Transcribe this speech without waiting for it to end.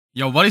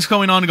Yo, what is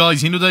going on,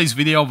 guys? In today's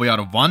video, we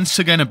are once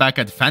again back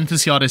at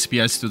Fantasy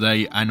RSPS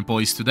today. And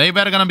boys, today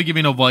we are gonna be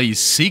giving away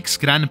 6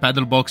 grand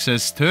paddle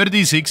boxes,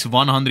 36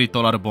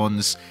 $100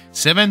 bonds,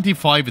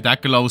 75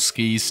 tackle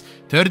skis,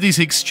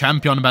 36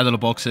 champion battle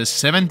boxes,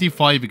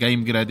 75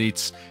 game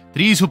credits,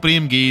 3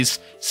 supreme geese,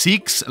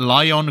 6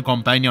 lion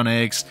companion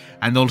eggs,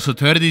 and also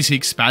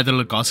 36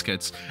 paddle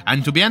caskets.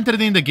 And to be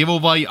entered in the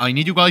giveaway, I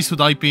need you guys to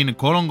type in :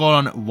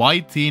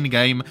 white in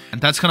game,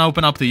 and that's gonna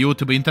open up the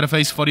YouTube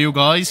interface for you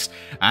guys.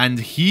 And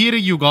here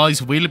you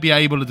guys will be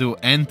able to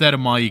enter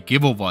my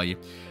giveaway.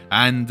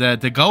 And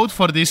the code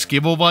for this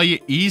giveaway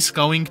is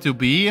going to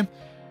be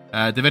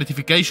the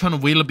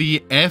verification will be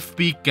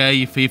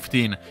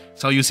FPK15.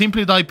 So you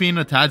simply type in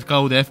that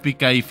code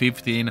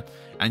FPK15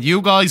 and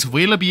you guys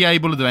will be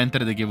able to enter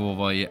the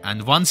giveaway.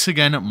 And once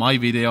again, my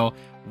video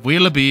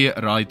will be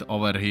right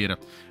over here.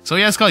 So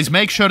yes, guys,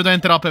 make sure to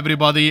enter up,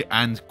 everybody,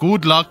 and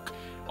good luck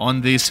on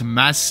this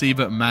massive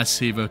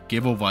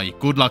giveaway.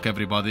 Good luck,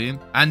 everybody.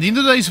 And in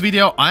today's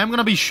video, I am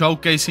gonna be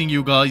showcasing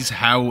you guys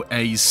how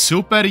a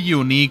super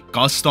unique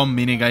custom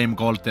minigame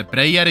called the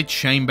Prayer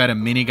Chamber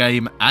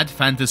minigame at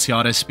Fantasy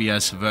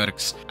RSPS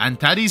works. And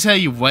that is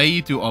a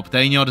way to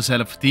obtain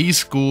yourself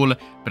these cool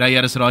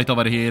prayers right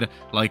over here,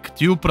 like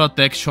 2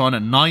 protection,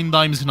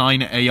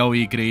 9x9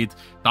 AoE grid,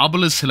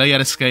 double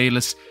slayer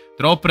scales,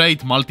 drop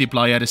rate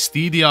multipliers,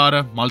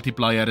 TDR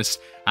multipliers,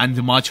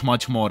 and much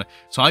more.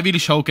 So I will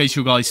showcase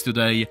you guys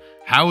today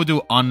how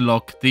to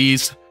unlock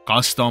these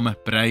custom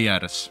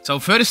prayers. So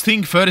first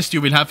thing first,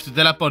 you will have to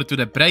teleport to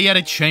the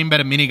Prayer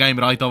Chamber minigame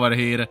right over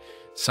here.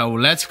 So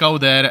let's go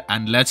there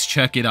and let's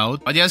check it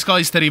out. But yes,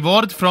 guys, the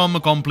reward from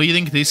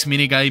completing this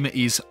minigame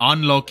is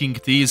unlocking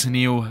these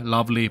new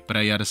lovely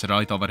prayers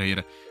right over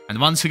here. And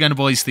once again,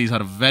 boys, these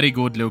are very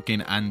good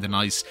looking and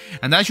nice.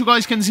 And as you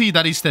guys can see,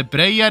 that is the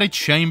Prayer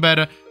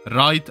Chamber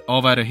right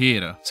over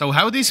here. So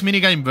how this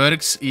minigame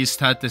works is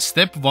that the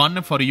step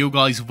 1 for you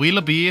guys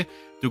will be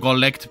to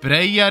collect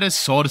prayer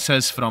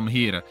sources from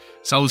here.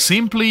 So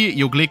simply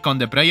you click on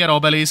the prayer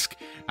obelisk,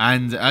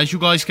 and as you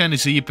guys can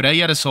see,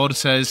 prayer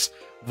sources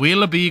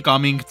will be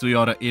coming to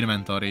your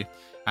inventory.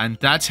 And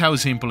that's how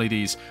simple it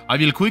is. I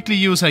will quickly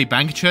use a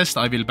bank chest.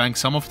 I will bank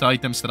some of the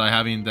items that I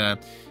have in the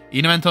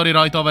inventory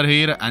right over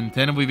here, and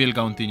then we will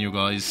continue,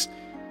 guys.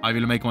 I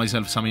will make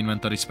myself some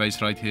inventory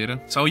space right here.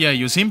 So yeah,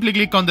 you simply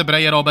click on the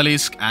prayer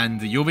obelisk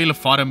and you will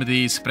farm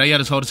these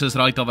prayer sources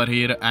right over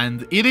here,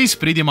 and it is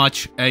pretty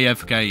much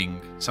AFKing.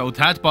 So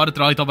that part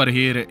right over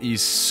here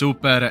is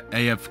super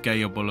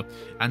AFKable.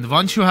 And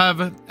once you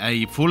have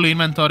a full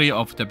inventory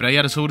of the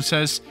prayer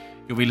sources,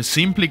 you will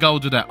simply go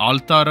to the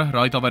altar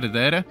right over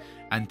there,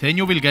 and then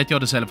you will get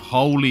yourself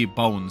holy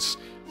bones.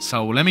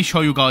 So let me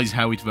show you guys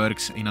how it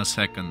works in a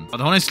second.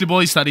 But honestly,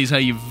 boys, that is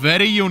a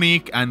very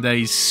unique and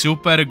a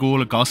super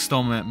cool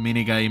custom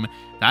minigame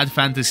that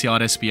Fantasy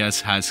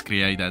RSPS has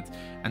created.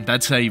 And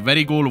that's a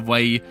very cool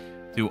way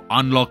to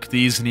unlock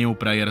these new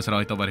prayers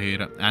right over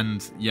here.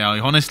 And yeah, I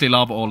honestly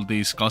love all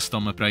these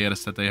custom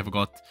prayers that they have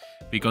got,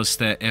 because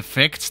the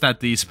effects that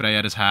these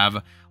prayers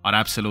have are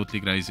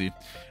absolutely crazy.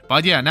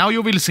 But yeah, now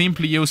you will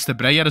simply use the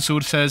prayer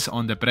sources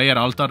on the prayer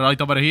altar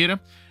right over here,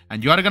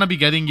 and you are gonna be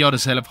getting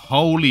yourself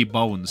holy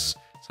bones.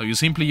 So you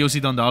simply use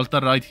it on the altar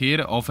right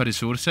here, offer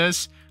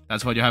resources.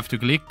 That's what you have to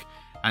click,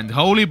 and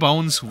holy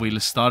bones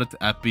will start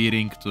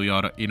appearing to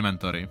your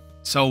inventory.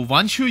 So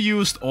once you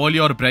used all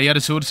your prayer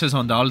sources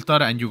on the altar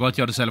and you got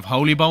yourself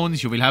holy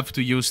bones, you will have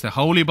to use the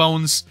holy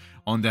bones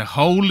on the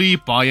holy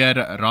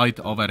pyre right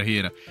over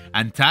here,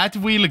 and that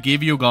will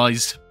give you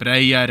guys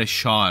prayer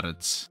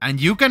shards. And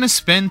you can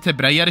spend the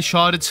prayer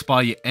shards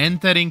by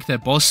entering the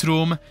boss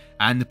room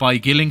and by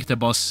killing the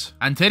boss.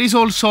 And there is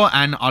also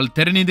an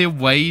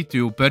alternative way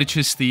to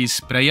purchase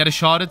these prayer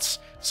shards.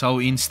 So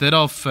instead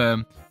of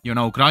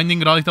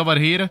grinding right over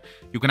here,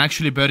 you can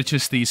actually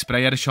purchase these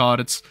prayer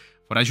shards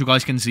for, as you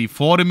guys can see,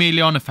 4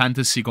 million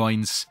fantasy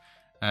coins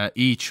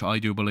each, I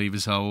do believe.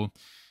 So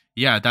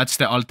yeah, that's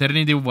the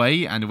alternative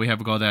way, and we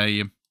have got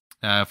a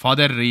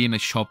Father Reen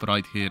shop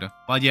right here.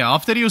 But yeah,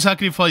 after you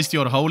sacrificed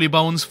your holy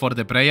bones for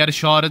the prayer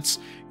shards,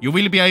 you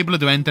will be able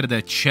to enter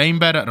the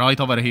chamber right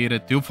over here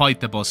to fight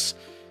the boss.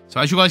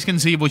 So as you guys can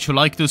see, would you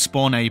like to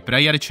spawn a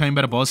prayer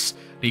chamber boss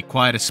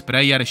requires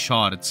prayer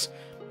shards.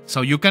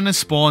 So you can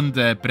spawn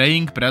the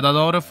praying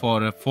predator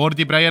for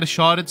 40 prayer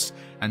shards,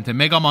 and the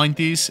mega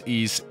mantis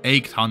is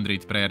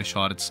 800 prayer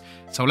shards.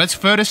 So let's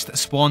first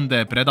spawn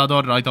the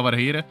predator right over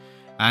here.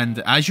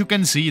 And as you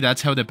can see,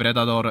 that's how the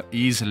predator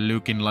is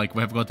looking like. We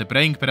have got the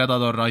praying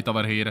predator right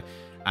over here.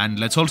 And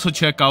let's also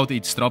check out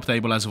its drop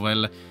table as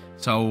well.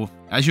 So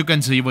as you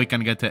can see, we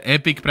can get the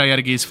epic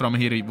prayer geese from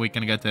here. We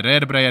can get the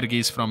rare prayer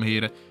geese from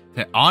here,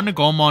 the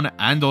uncommon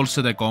and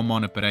also the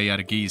common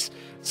prayer geese.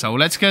 So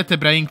let's get the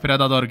praying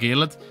predator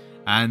killed.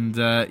 And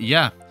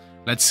yeah,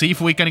 let's see if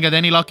we can get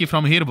any lucky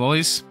from here,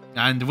 boys.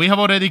 And we have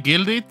already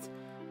killed it.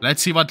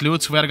 Let's see what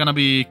loots we're gonna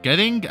be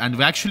getting. And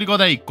we actually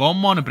got a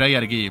common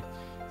prayer geese.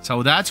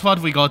 So that's what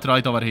we got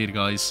right over here,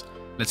 guys.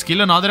 Let's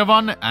kill another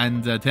one,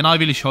 and then I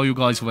will show you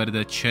guys where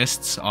the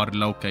chests are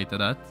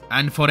located at.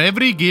 And for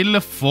every kill,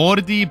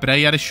 40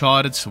 prayer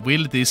shards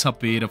will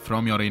disappear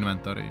from your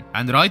inventory.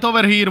 And right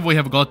over here, we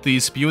have got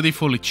these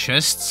beautiful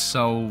chests.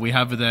 So we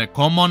have the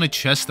common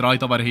chest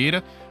right over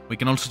here. We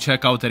can also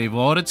check out the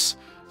rewards.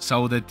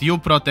 So the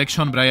tube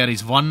protection prayer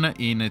is 1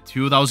 in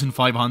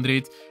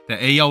 2500. The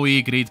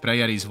AoE greed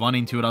prayer is 1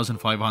 in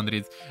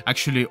 2500.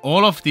 Actually,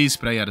 all of these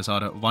prayers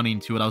are 1 in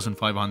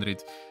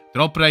 2500.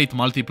 Drop rate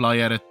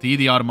multiplier,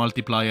 TDR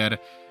multiplier,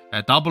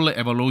 double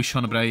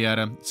evolution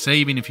prayer,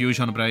 save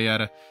infusion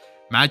prayer,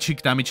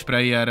 magic damage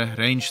prayer,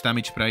 range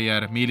damage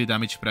prayer, melee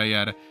damage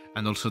prayer,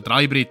 and also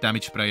dry breed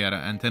damage prayer,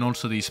 and then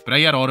also these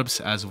prayer orbs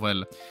as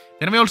well.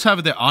 Then we also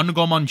have the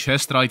uncommon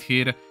chest right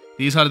here.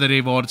 These are the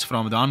rewards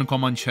from the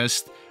uncommon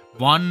chest.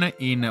 1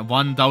 in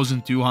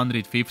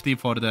 1250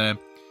 for the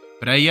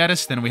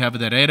prayers. Then we have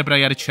the rare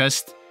prayer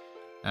chest.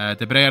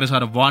 The prayers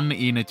are 1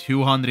 in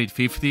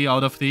 250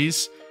 out of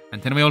these.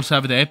 And then we also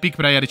have the epic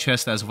prayer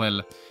chest as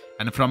well.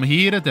 And from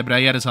here, the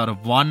prayers are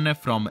 1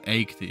 from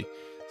 80.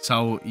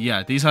 So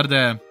yeah, these are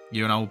the,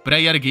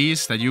 prayer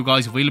keys that you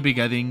guys will be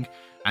getting.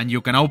 And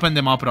you can open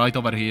them up right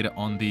over here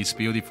on these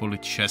beautiful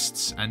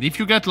chests. And if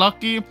you get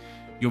lucky,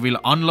 you will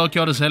unlock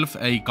yourself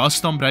a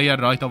custom prayer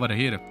right over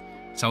here.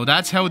 So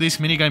that's how this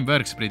minigame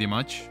works pretty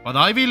much. But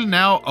I will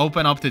now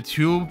open up the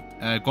 2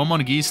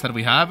 common keys that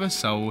we have.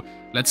 So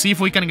let's see if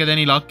we can get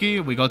any lucky.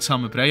 We got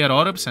some prayer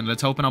orbs, and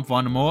let's open up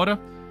one more.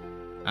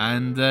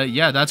 And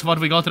yeah, that's what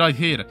we got right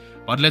here.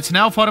 But let's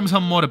now farm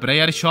some more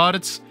prayer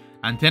shards.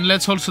 And then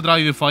let's also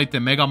try to fight the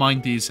mega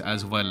minties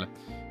as well.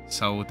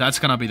 So that's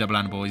gonna be the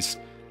plan, boys.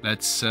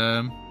 Let's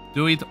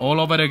do it all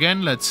over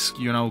again. Let's,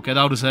 get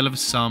ourselves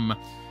some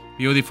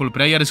beautiful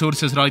prayer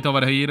resources right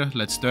over here.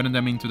 Let's turn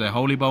them into the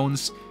holy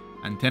bones.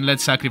 And then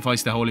let's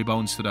sacrifice the holy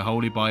bones to the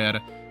holy buyer.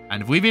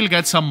 And we will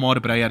get some more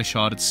prayer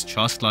shards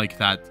just like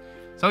that.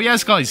 So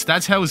yes, guys,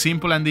 that's how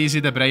simple and easy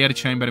the prayer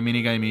chamber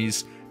minigame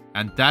is.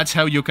 And that's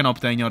how you can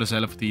obtain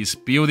yourself these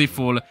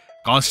beautiful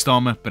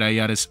custom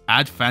prayers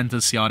at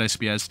Fantasy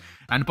RSPS.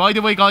 And by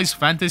the way, guys,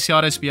 Fantasy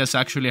RSPS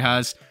actually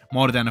has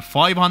more than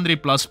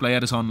 500 plus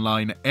players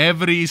online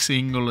every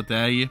single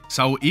day.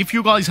 So if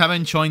you guys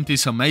haven't joined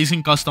this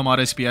amazing custom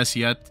RSPS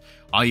yet,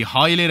 I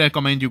highly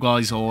recommend you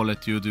guys all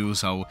to do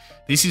so.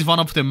 This is one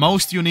of the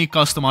most unique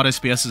custom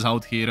RSPSs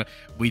out here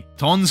with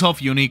tons of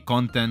unique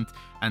content.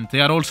 And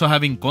they are also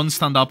having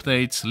constant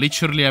updates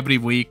literally every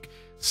week.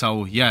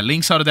 So yeah,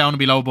 links are down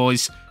below,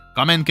 boys.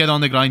 Come and get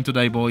on the grind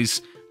today,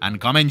 boys.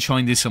 And come and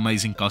join this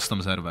amazing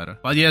custom server.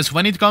 But yes,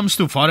 when it comes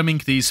to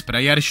farming these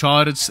prayer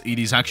shards, it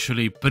is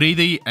actually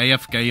pretty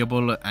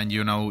AFKable. And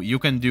you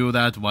can do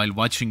that while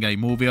watching a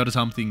movie or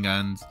something.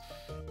 And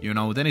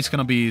then it's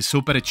gonna be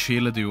super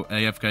chill to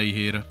AFK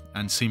here.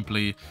 And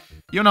simply,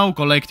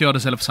 collect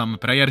yourself some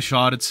prayer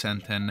shards.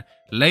 And then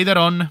later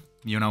on,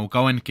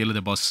 go and kill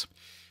the boss.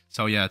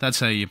 So yeah,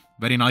 that's a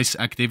very nice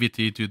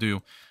activity to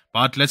do.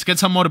 But let's get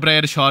some more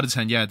prayer shards,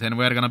 and yeah, then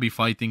we're gonna be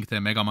fighting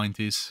the mega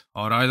minties.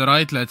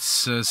 Alright,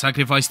 let's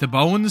sacrifice the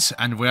bones,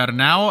 and we are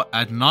now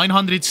at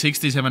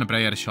 967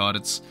 prayer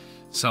shards.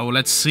 So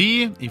let's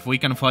see if we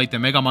can fight the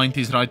mega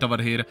minties right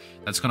over here.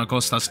 That's gonna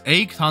cost us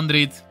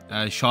 800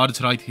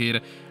 shards right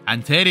here.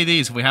 And there it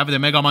is, we have the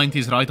mega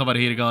minties right over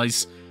here,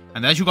 guys.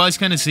 And as you guys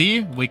can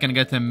see, we can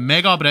get the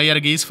mega prayer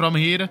geese from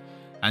here.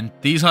 And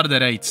these are the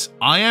rates.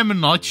 I am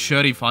not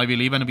sure if I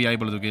will even be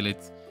able to kill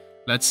it.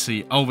 Let's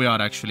see. Oh, we are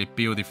actually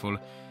beautiful.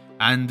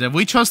 And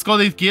we just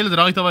got it killed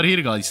right over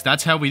here, guys.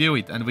 That's how we do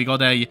it. And we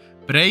got a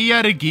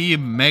prayer key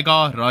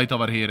mega right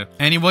over here.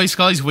 Anyways,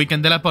 guys, we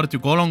can teleport to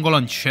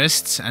Golon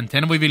chests. And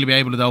then we will be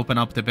able to open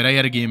up the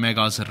prayer key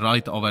megas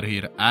right over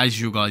here, as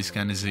you guys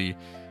can see.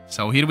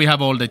 So here we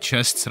have all the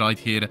chests right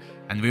here.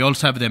 And we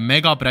also have the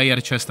mega prayer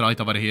chest right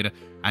over here.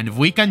 And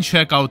we can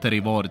check out the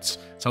rewards.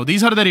 So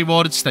these are the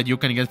rewards that you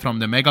can get from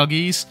the mega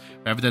keys.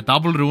 We have the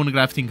double rune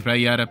crafting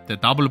prayer, the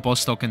double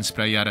boss tokens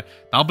prayer,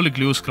 double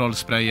glue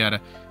scrolls prayer,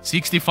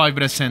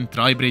 65%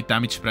 dry breed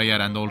damage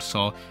prayer, and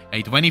also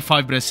a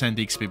 25%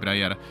 XP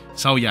prayer.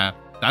 So yeah,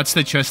 that's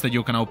the chest that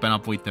you can open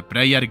up with the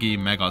prayer key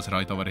megas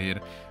right over here.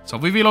 So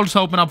we will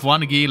also open up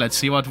one key. Let's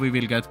see what we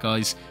will get,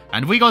 guys.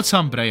 And we got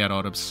some prayer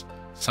orbs.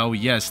 So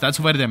yes, that's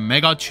where the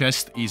mega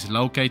chest is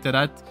located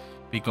at,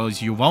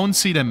 because you won't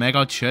see the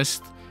mega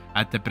chest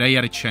at the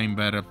prayer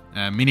chamber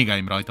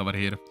minigame right over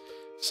here.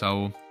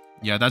 So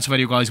yeah, that's where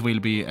you guys will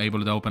be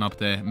able to open up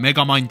the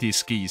mega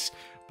minties keys.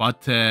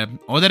 But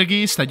other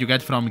keys that you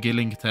get from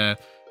killing the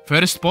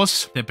first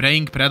boss, the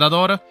praying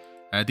predator,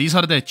 these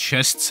are the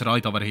chests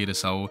right over here.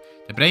 So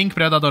the praying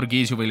predator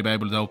keys you will be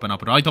able to open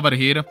up right over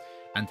here,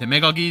 and the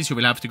mega keys you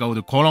will have to go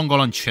to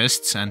Golon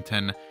chests and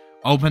then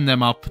open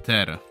them up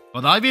there.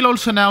 But I will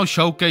also now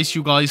showcase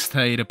you guys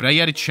their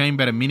prayer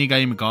chamber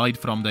minigame guide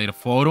from their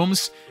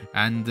forums,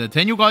 and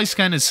then you guys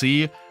can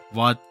see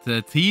what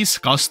these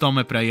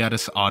custom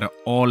prayers are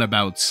all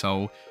about.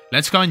 So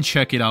Let's go and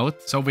check it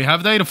out. So we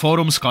have their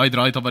forums guide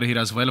right over here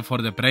as well for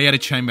the prayer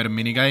chamber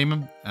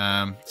minigame.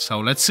 So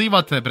let's see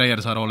what the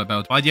prayers are all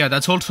about. But yeah,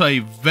 that's also a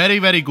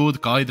very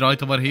good guide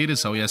right over here.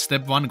 So yeah,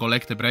 step 1,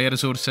 collect the prayer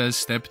resources.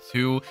 Step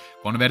 2,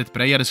 convert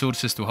prayer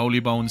resources to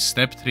holy bones.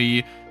 Step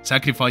 3,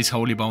 sacrifice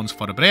holy bones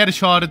for prayer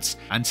shards.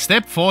 And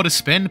step 4,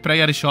 spend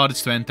prayer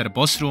shards to enter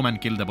boss room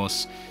and kill the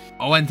boss.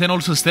 Oh, and then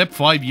also step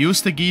 5,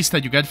 use the geese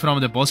that you get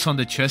from the boss on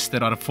the chest.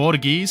 There are 4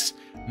 geese.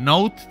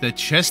 Note, the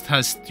chest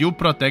has tube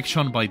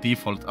protection by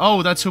default.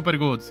 Oh, that's super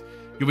good.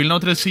 You will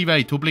not receive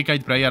a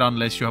duplicate prayer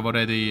unless you have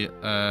already...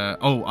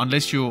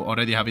 unless you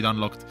already have it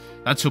unlocked.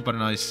 That's super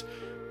nice.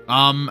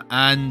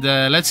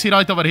 Let's see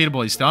right over here,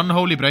 boys. The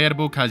Unholy Prayer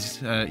Book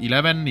has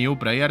 11 new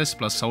prayers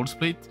plus Soul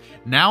Split.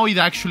 Now it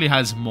actually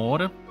has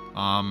more.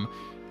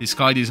 This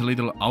guide is a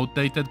little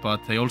outdated, but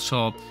they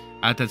also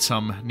added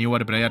some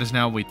newer prayers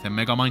now with the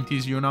Mega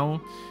Mighties, you know.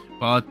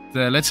 But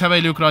let's have a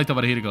look right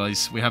over here,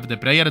 guys. We have the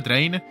Prayer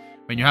Drain.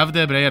 When you have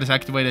the prayers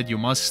activated, you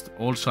must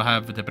also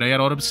have the prayer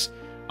orbs.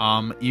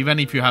 Even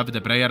if you have the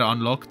prayer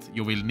unlocked,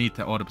 you will need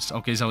the orbs.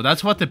 Okay, so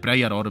that's what the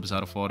prayer orbs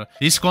are for.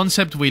 This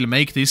concept will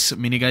make this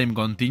minigame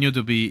continue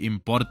to be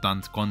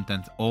important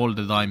content all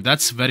the time.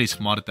 That's very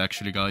smart,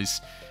 actually, guys.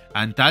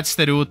 And that's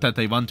the route that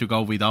I want to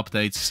go with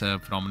updates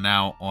from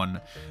now on.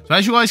 So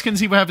as you guys can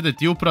see, we have the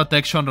tube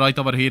protection right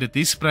over here.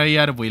 This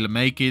prayer will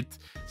make it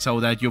so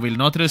that you will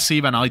not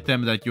receive an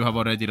item that you have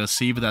already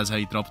received as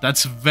a drop.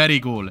 That's very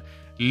cool.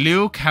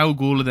 Look how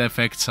cool the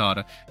effects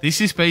are.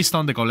 This is based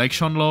on the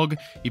collection log.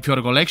 If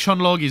your collection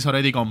log is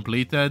already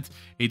completed,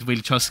 it will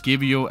just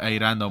give you a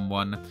random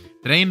one.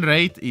 Drain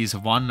rate is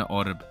 1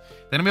 orb.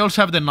 Then we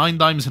also have the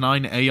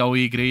 9x9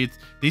 AoE grid.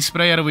 This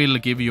prayer will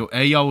give you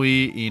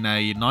AoE in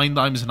a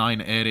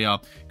 9x9 area.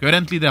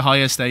 Currently the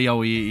highest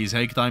AoE is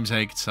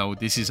 8x8, so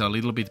this is a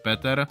little bit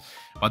better.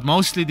 But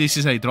mostly this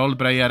is a troll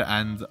prayer,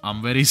 and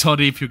I'm very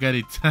sorry if you get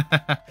it.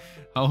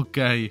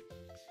 Okay.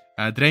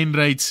 Drain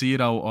rate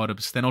 0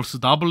 orbs. Then also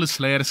double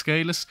Slayer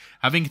scales.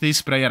 Having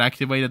this prayer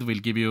activated will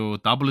give you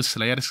double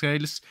Slayer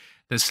scales.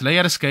 The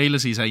Slayer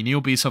scales is a new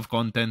piece of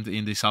content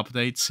in this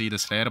update. See the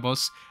Slayer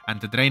boss.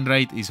 And the drain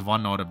rate is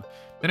 1 orb.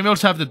 Then we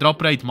also have the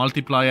drop rate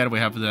multiplier. We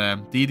have the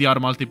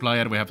DDR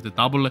multiplier. We have the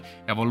double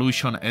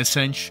evolution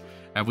essence.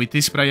 With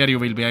this prayer you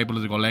will be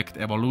able to collect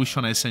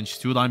evolution essence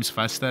 2 times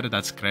faster.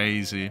 That's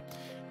crazy.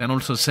 Then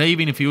also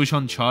save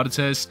infusion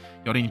charges.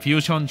 Your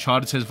infusion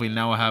charges will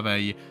now have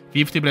a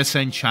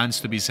 50% chance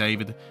to be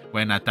saved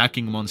when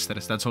attacking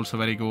monsters. That's also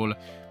very cool.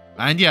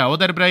 And yeah,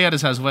 other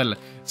prayers as well.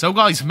 So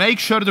guys, make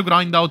sure to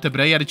grind out the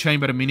prayer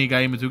chamber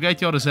minigame to get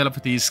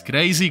yourself these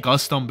crazy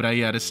custom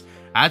prayers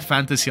at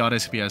Fantasy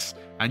RSPS.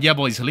 And yeah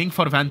boys, link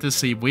for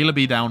Fantasy will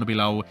be down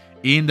below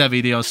in the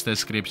video's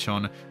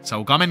description.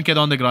 So come and get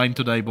on the grind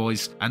today,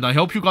 boys. And I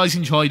hope you guys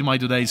enjoyed my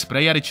today's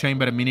prayer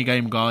chamber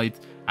minigame guide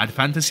at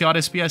Fantasy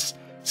RSPS.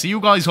 See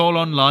you guys all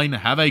online,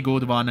 have a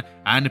good one,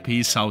 and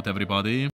peace out everybody.